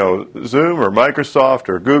 Zoom or Microsoft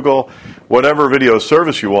or Google, whatever video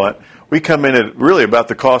service you want. we come in at really about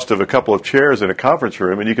the cost of a couple of chairs in a conference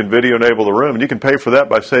room, and you can video enable the room, and you can pay for that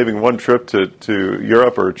by saving one trip to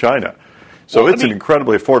Europe or China. So it's an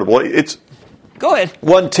incredibly affordable. It's Go ahead.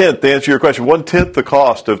 1/10, to answer your question, 1/10 the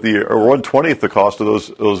cost of or 1/20th the cost of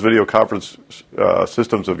those video conference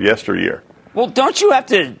systems of yesteryear. Well, don't you have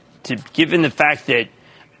to given the fact that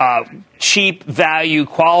cheap value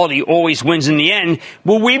quality always wins in the end,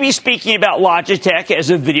 will we be speaking about Logitech as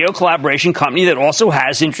a video collaboration company that also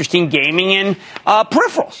has interesting gaming and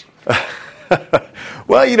peripherals?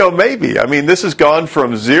 Well, maybe. I mean, this has gone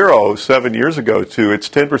from 0 7 years ago to it's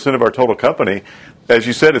 10% of our total company. As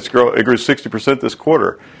you said, it grew 60% this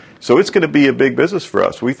quarter. So it's going to be a big business for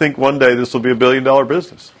us. We think one day this will be $1 billion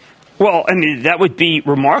business. Well, I mean, that would be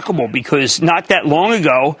remarkable because not that long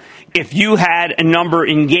ago, if you had a number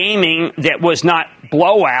in gaming that was not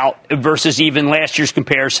blowout versus even last year's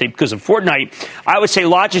comparison because of Fortnite, I would say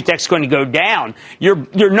Logitech's going to go down.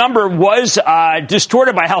 Your number was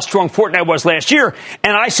distorted by how strong Fortnite was last year.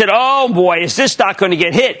 And I said, oh, boy, is this stock going to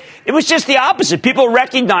get hit? It was just the opposite. People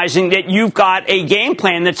recognizing that you've got a game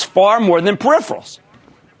plan that's far more than peripherals.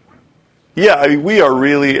 Yeah, I mean, we are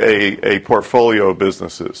really a portfolio of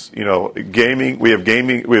businesses. Gaming. We have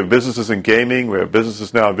businesses in gaming. We have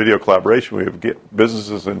businesses now in video collaboration. We have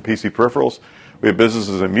businesses in PC peripherals. We have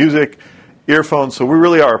businesses in music, earphones. So we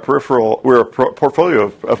really are a peripheral. We're a portfolio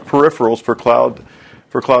of peripherals for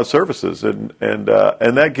cloud services, and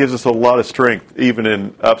that gives us a lot of strength, even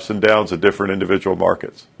in ups and downs of different individual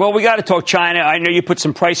markets. Well, we got to talk China. I know you put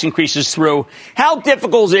some price increases through. How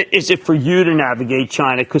difficult is it for you to navigate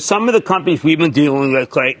China? Because some of the companies we've been dealing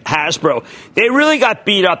with, like Hasbro, they really got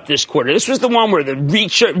beat up this quarter. This was the one where the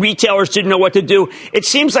retailers didn't know what to do. It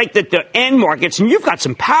seems like that the end markets, and you've got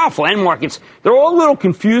some powerful end markets, they're all a little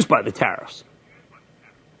confused by the tariffs.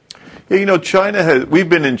 Yeah, China we've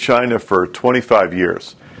been in China for 25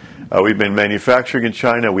 years. We've been manufacturing in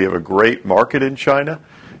China. We have a great market in China.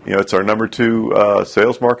 It's our number 2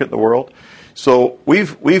 sales market in the world. So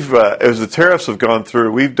we've as the tariffs have gone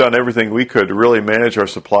through, we've done everything we could to really manage our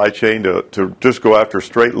supply chain to just go after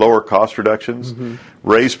straight lower cost reductions,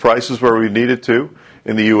 raise prices where we needed to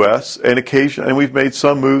in the U.S. and we've made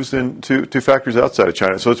some moves into factories outside of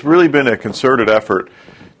China. So it's really been a concerted effort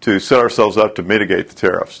to set ourselves up to mitigate the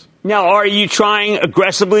tariffs. Now, are you trying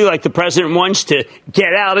aggressively, like the president wants, to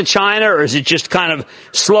get out of China, or is it just kind of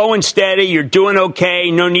slow and steady? You're doing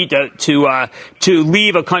okay. No need to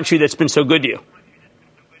leave a country that's been so good to you.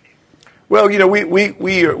 Well,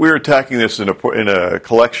 we're attacking this in a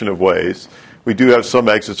collection of ways. We do have some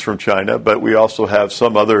exits from China, but we also have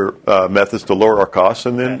some other methods to lower our costs,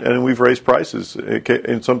 and we've raised prices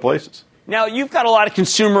in some places. Now, you've got a lot of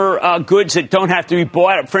consumer goods that don't have to be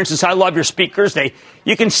bought. For instance, I love your speakers.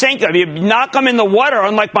 You can sink them. You knock them in the water,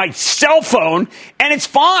 unlike my cell phone, and it's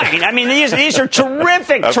fine. I mean, these are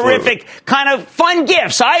terrific kind of fun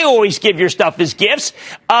gifts. I always give your stuff as gifts.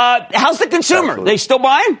 How's the consumer? Absolutely. They still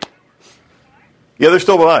buying? Yeah, they're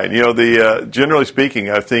still buying. Generally speaking,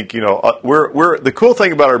 I think we're the cool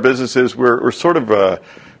thing about our business is we're sort of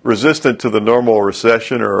resistant to the normal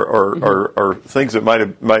recession or things that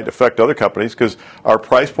might affect other companies because our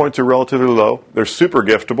price points are relatively low. They're super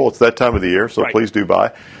giftable. It's that time of the year, so Please do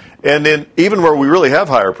buy. And then even where we really have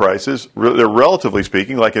higher prices, they're relatively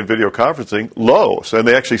speaking, like in video conferencing, low. So, and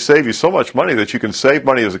they actually save you so much money that you can save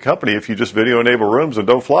money as a company if you just video enable rooms and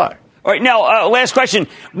don't fly. All right, now, last question.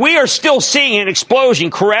 We are still seeing an explosion,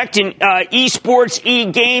 correct, in esports,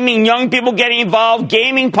 e-gaming, young people getting involved,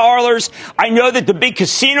 gaming parlors. I know that the big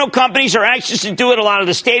casino companies are anxious to do it. A lot of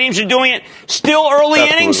the stadiums are doing it. Still early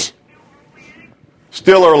innings?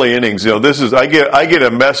 Still early innings. I get a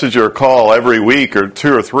message or a call every week or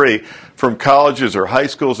 2 or 3 from colleges or high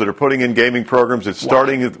schools that are putting in gaming programs. It's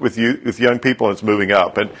starting with young people and it's moving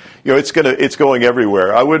up, and it's going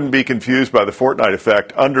everywhere. I wouldn't be confused by the Fortnite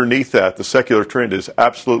effect. Underneath that, the secular trend is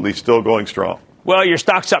absolutely still going strong. Well, your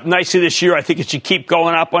stock's up nicely this year. I think it should keep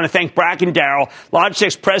going up. I want to thank Bracken Darrell,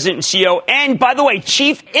 Logitech's president and CEO, and, by the way,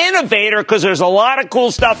 chief innovator, because there's a lot of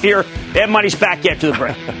cool stuff here. That money's back after the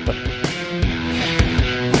break.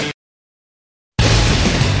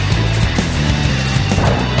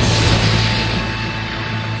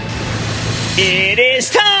 It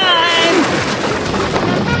is time!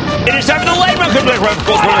 It is time for the lightning round.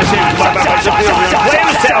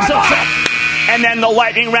 And then the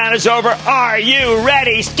lightning round is over. Are you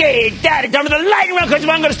ready? Ski Daddy, time for the lightning round.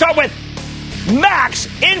 I'm going to start with Max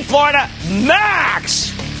in Florida.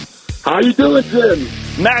 Max! How you doing, Jim?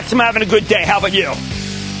 Max, I'm having a good day. How about you?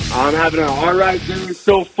 I'm having an all right day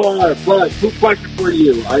so far, but quick question for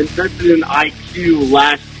you. I invested in IQ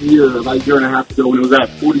last year, about a year and a half ago, when it was at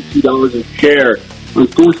 $42 a share.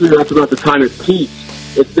 Unfortunately, that's about the time it peaks.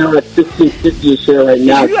 It's now at $16.50 a share right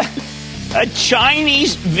now. A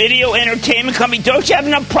Chinese video entertainment company. Don't you have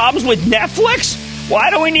enough problems with Netflix? Why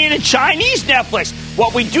do we need a Chinese Netflix?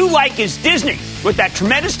 What we do like is Disney, with that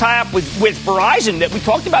tremendous tie-up with Verizon that we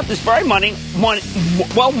talked about this very money on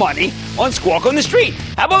Squawk on the Street.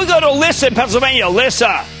 How about we go to Alyssa in Pennsylvania?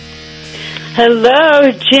 Alyssa.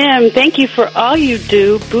 Hello, Jim. Thank you for all you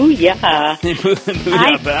do. Booyah.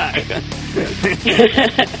 Booyah back.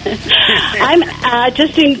 I'm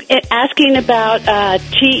just asking about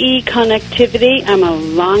TE Connectivity. I'm a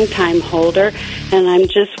long-time holder, and I'm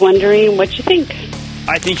just wondering what you think.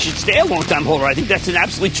 I think you should stay a long-time holder. I think that's an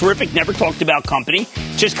absolutely terrific, never talked about company.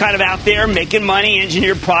 Just kind of out there making money,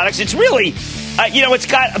 engineered products. It's really, it's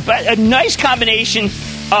got a nice combination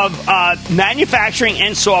of manufacturing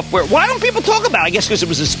and software. Why don't people talk about it? I guess because it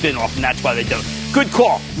was a spin-off, and that's why they don't. Good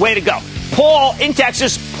call. Way to go. Paul in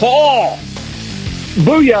Texas. Paul.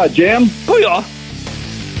 Booyah, Jim. Booyah.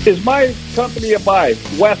 Is my company a buy?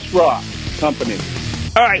 WestRock Company.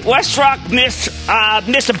 All right, WestRock missed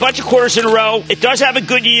a bunch of quarters in a row. It does have a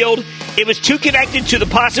good yield. It was too connected to the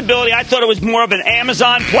possibility. I thought it was more of an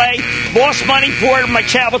Amazon play. Lost money for it in my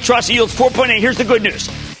Travel Trust. It yields 4.8. Here's the good news.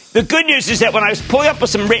 The good news is that when I was pulling up with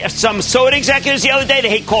some soda executives the other day, they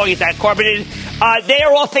hate calling it that, carbonated, they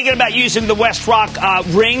are all thinking about using the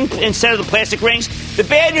WestRock ring instead of the plastic rings. The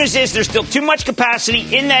bad news is there's still too much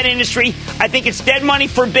capacity in that industry. I think it's dead money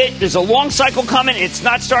for a bit. There's a long cycle coming. It's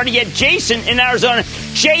not started yet. Jason in Arizona.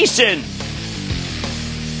 Jason.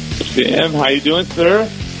 Jim, how you doing,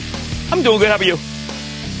 sir? I'm doing good. How about you?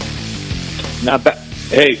 Not bad.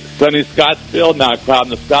 Hey, sunny Scottsdale, not a cloud in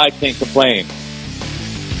the sky. Can't complain.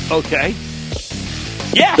 Okay.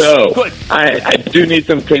 Yes. So, good. I do need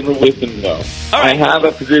some Cramer wisdom, though. Right. I have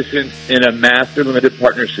a position in a master limited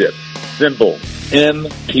partnership. Symbol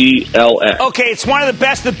MPLX. Okay, it's one of the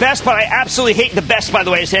best, but I absolutely hate the best, by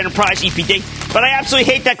the way, is Enterprise EPD. But I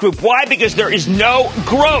absolutely hate that group. Why? Because there is no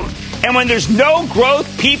growth. And when there's no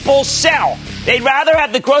growth, people sell. They'd rather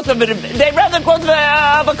have the growth of a Con Ed. They'd rather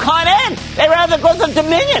the growth of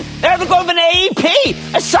Dominion. They'd rather the growth of an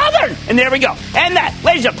AEP, a Southern. And there we go. And that,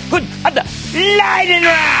 ladies and gentlemen, good, the lightning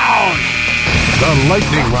round. The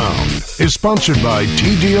lightning round is sponsored by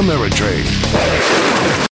TD Ameritrade.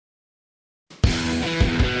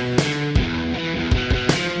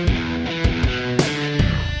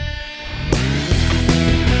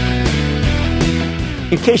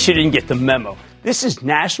 In case you didn't get the memo, this is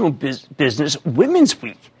National Business Women's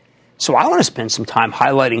Week. So I want to spend some time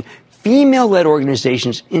highlighting female-led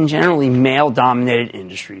organizations in generally male-dominated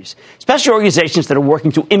industries, especially organizations that are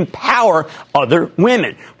working to empower other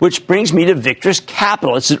women, which brings me to Victress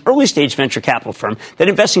Capital. It's an early-stage venture capital firm that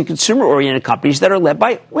invests in consumer-oriented companies that are led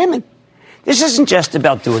by women. This isn't just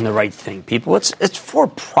about doing the right thing, people. It's for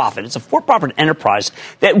profit. It's a for-profit enterprise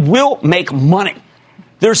that will make money.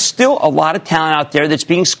 There's still a lot of talent out there that's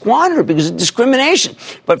being squandered because of discrimination.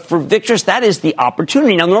 But for Victress, that is the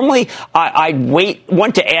opportunity. Now, normally, I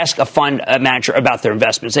want to ask a fund manager about their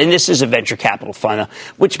investments. And this is a venture capital fund,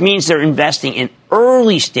 which means they're investing in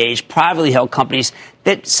early-stage, privately held companies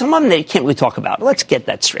that some of them they can't really talk about. Let's get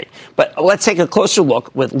that straight. But let's take a closer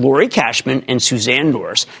look with Lori Cashman and Suzanne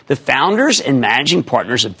Norris, the founders and managing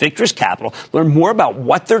partners of Victress Capital, learn more about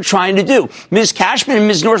what they're trying to do. Ms. Cashman and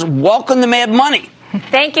Ms. Norris, welcome to Mad Money.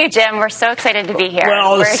 Thank you, Jim. We're so excited to be here.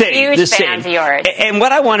 Well, We're huge fans of yours. And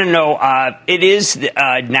what I want to know, it is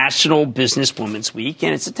National Business Women's Week,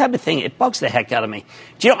 and it's the type of thing, it bugs the heck out of me.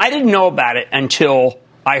 I didn't know about it until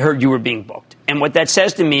I heard you were being booked. And what that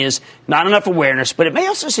says to me is not enough awareness, but it may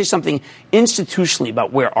also say something institutionally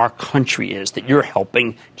about where our country is that you're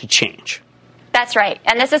helping to change. That's right.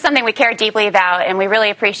 And this is something we care deeply about, and we really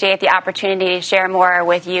appreciate the opportunity to share more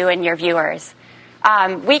with you and your viewers.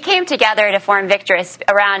 We came together to form Victress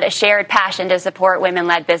around a shared passion to support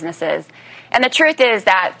women-led businesses. And the truth is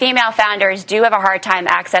that female founders do have a hard time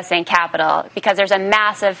accessing capital because there's a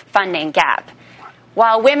massive funding gap.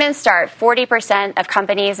 While women start 40% of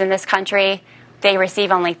companies in this country, they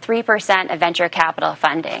receive only 3% of venture capital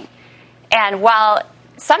funding. And while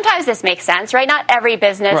sometimes this makes sense, right? Not every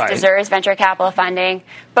business deserves venture capital funding.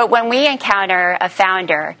 But when we encounter a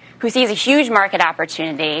founder who sees a huge market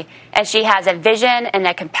opportunity and she has a vision and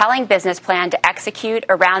a compelling business plan to execute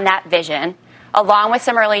around that vision, along with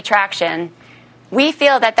some early traction, we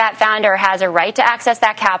feel that that founder has a right to access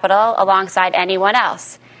that capital alongside anyone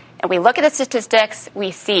else. And we look at the statistics,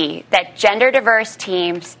 we see that gender-diverse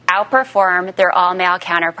teams outperform their all-male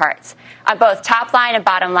counterparts on both top-line and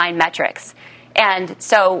bottom-line metrics. And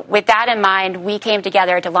so with that in mind, we came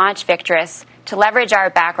together to launch Victress, to leverage our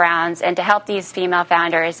backgrounds and to help these female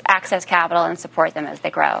founders access capital and support them as they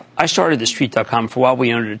grow. I started TheStreet.com. For a while,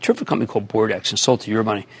 we owned a terrific company called BoardX and sold to your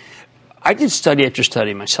money. I did study after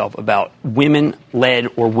study myself about women-led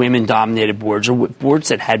or women-dominated boards or boards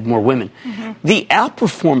that had more women. Mm-hmm. The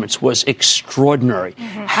outperformance was extraordinary.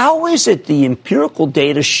 Mm-hmm. How is it the empirical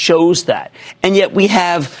data shows that? And yet we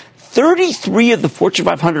have 33 of the Fortune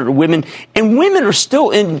 500 are women, and women are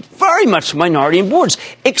still in very much minority in boards.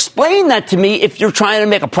 Explain that to me if you're trying to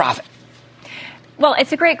make a profit. Well,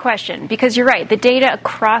 it's a great question because you're right. The data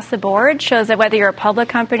across the board shows that whether you're a public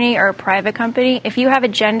company or a private company, if you have a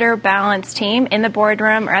gender-balanced team in the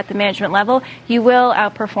boardroom or at the management level, you will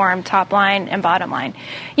outperform top line and bottom line.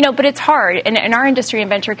 But it's hard. In our industry in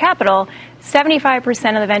venture capital,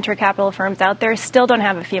 75% of the venture capital firms out there still don't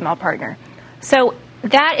have a female partner. So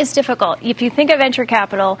that is difficult. If you think of venture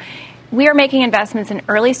capital, we are making investments in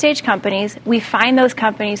early-stage companies. We find those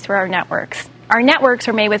companies through our networks. Our networks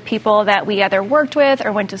are made with people that we either worked with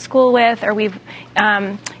or went to school with or we've,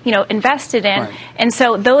 invested in. Right. And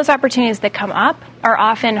so those opportunities that come up are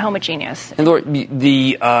often homogeneous. And Laura,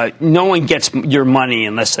 no one gets your money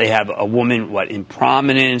unless they have a woman, in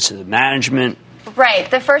prominence, in management. Right.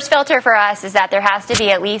 The first filter for us is that there has to be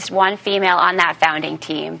at least one female on that founding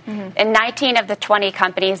team. Mm-hmm. In 19 of the 20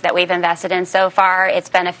 companies that we've invested in so far, it's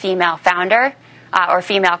been a female founder. Or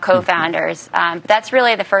female co-founders. That's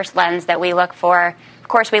really the first lens that we look for. Of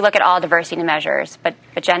course, we look at all diversity measures, but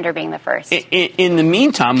gender being the first. In the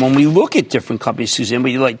meantime, when we look at different companies, Suzanne,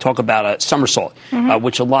 we talk about a Somersault,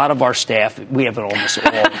 which a lot of our staff, we have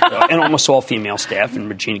almost all female staff, and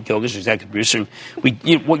Regina Gilgas, executive producer. And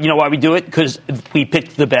you know why we do it? Because we pick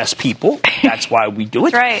the best people. That's why we do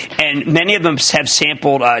it. Right. And many of them have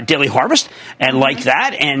sampled Daily Harvest and like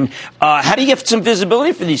that. And how do you get some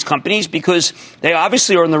visibility for these companies? Because they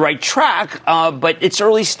obviously are on the right track, but it's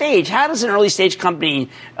early stage. How does an early stage company,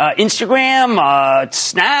 Instagram,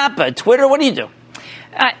 Snap, Twitter, what do you do?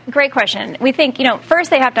 Great question. We think, first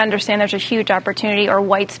they have to understand there's a huge opportunity or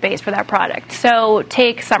white space for that product. So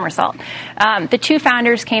take Somersault. The two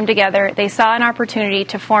founders came together. They saw an opportunity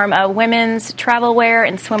to form a women's travel wear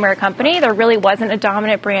and swimwear company. There really wasn't a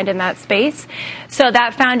dominant brand in that space. So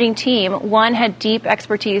that founding team, one had deep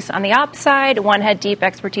expertise on the ops side, one had deep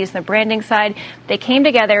expertise on the branding side. They came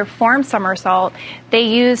together, formed Somersault. They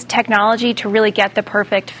used technology to really get the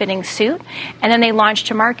perfect fitting suit, and then they launched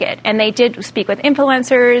to market. And they did speak with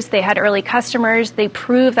influencers. They had early customers. They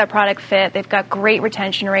proved that product fit. They've got great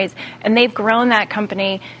retention rates, and they've grown that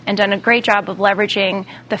company and done a great job of leveraging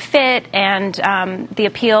the fit and the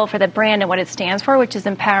appeal for the brand and what it stands for, which is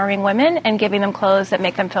empowering women and giving them clothes that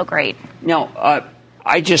make them feel great. Now,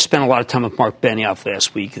 I just spent a lot of time with Mark Benioff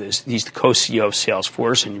last week. He's the co-CEO of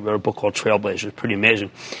Salesforce, and he wrote a book called Trailblazers. It's pretty amazing.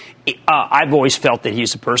 I've always felt that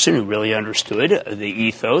he's a person who really understood the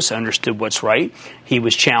ethos, understood what's right. He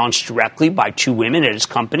was challenged directly by two women at his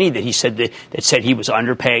company that he said that said he was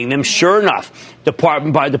underpaying them. Sure enough,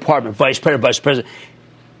 department by department, vice president,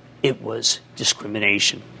 it was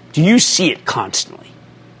discrimination. Do you see it constantly?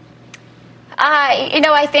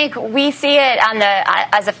 I think we see it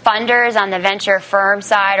as a funders on the venture firm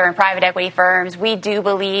side or in private equity firms. We do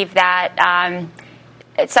believe that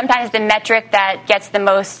sometimes the metric that gets the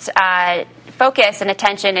most focus and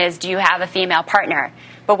attention is, do you have a female partner?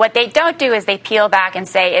 But what they don't do is they peel back and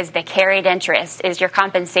say, is the carried interest, is your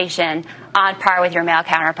compensation on par with your male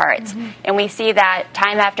counterparts? Mm-hmm. And we see that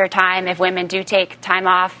time after time, if women do take time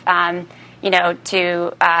off, to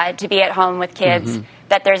be at home with kids,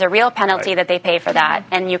 that there's a real penalty that they pay for that.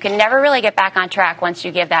 And you can never really get back on track once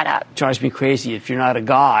you give that up. It drives me crazy. If you're not a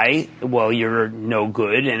guy, well, you're no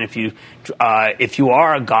good. And if you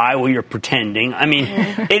are a guy, well, you're pretending. I mean,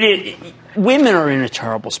 women are in a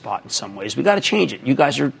terrible spot in some ways. We got to change it. You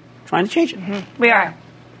guys are trying to change it. We are.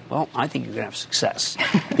 Well, I think you're going to have success.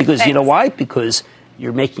 Because you know why? Because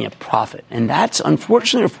you're making a profit. And that's,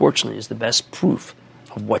 unfortunately or fortunately, is the best proof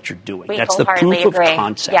of what you're doing. That's the proof of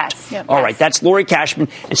concept. Yes. Yep. All right. That's Lori Cashman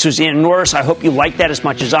and Suzanne Norris. I hope you like that as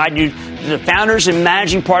much as I do. The founders and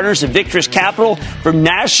managing partners of Victress Capital for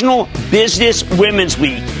National Business Women's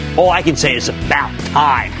Week. All I can say is about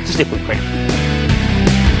time. Stick with Cramer.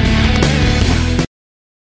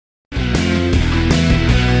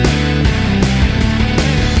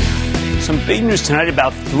 Some big news tonight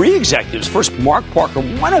about three executives. First, Mark Parker,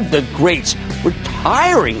 one of the greats,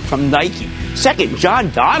 retiring from Nike. Second,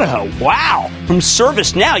 John Donahoe, wow, from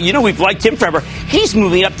ServiceNow. We've liked him forever. He's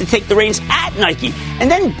moving up to take the reins at Nike.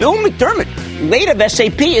 And then Bill McDermott, Late of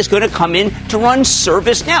SAP is going to come in to run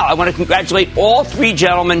ServiceNow. I want to congratulate all three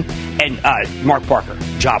gentlemen and Mark Parker.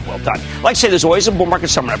 Job well done. Like I say, there's always a bull market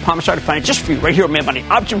somewhere. I promise I'll find it just for you right here on Mad Money.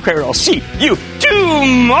 I'm Jim Cramer. I'll see you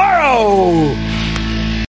tomorrow.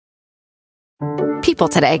 People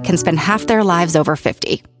today can spend half their lives over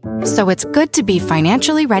 50. So it's good to be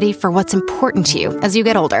financially ready for what's important to you as you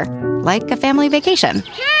get older, like a family vacation.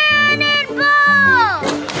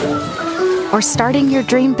 Or starting your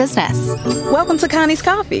dream business. Welcome to Connie's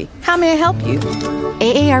Coffee. How may I help you?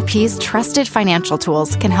 AARP's trusted financial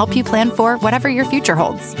tools can help you plan for whatever your future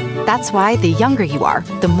holds. That's why the younger you are,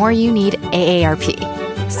 the more you need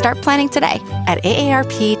AARP. Start planning today at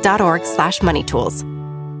aarp.org/moneytools.